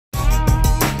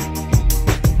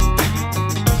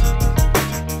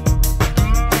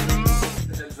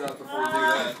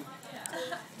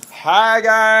Hi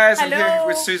guys, Hello. I'm here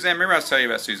with Suzanne. Remember I was telling you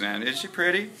about Suzanne. Is she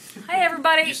pretty? Hi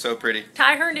everybody. She's so pretty.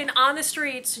 Ty Herndon on the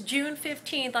streets, June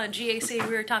 15th on GAC.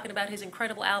 We were talking about his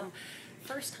incredible album.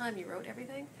 First time you wrote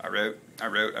everything? I wrote.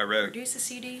 Produced the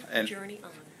CD, And- Journey On.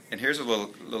 And here's a little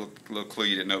clue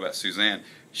you didn't know about Suzanne.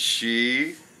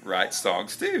 She writes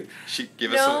songs too. She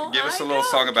give us a little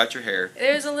song about your hair.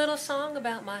 There's a little song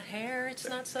about my hair. It's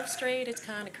not so straight, it's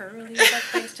kind of curly, but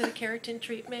thanks to the keratin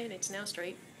treatment, it's now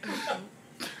straight.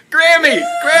 Grammy!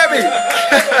 Grammy!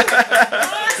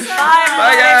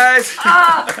 Bye guys!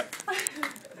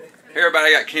 Hey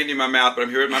everybody, I got candy in my mouth, but I'm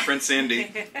here with my friend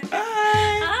Cindy.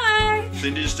 Hi!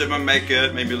 Cindy just did my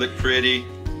makeup, made me look pretty.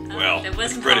 Well, it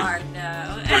wasn't pretty. hard,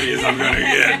 no. Pretty as I'm gonna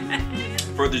get.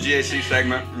 For the GAC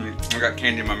segment, I got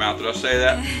candy in my mouth. Did I say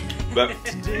that? But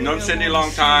known Cindy a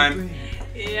long time.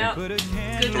 Yep. Good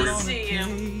to see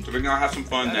you. So we're gonna have some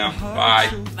fun now. Bye.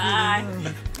 Bye.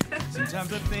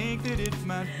 Sometimes I think that it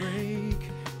might break.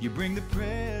 You bring the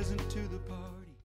present to the party.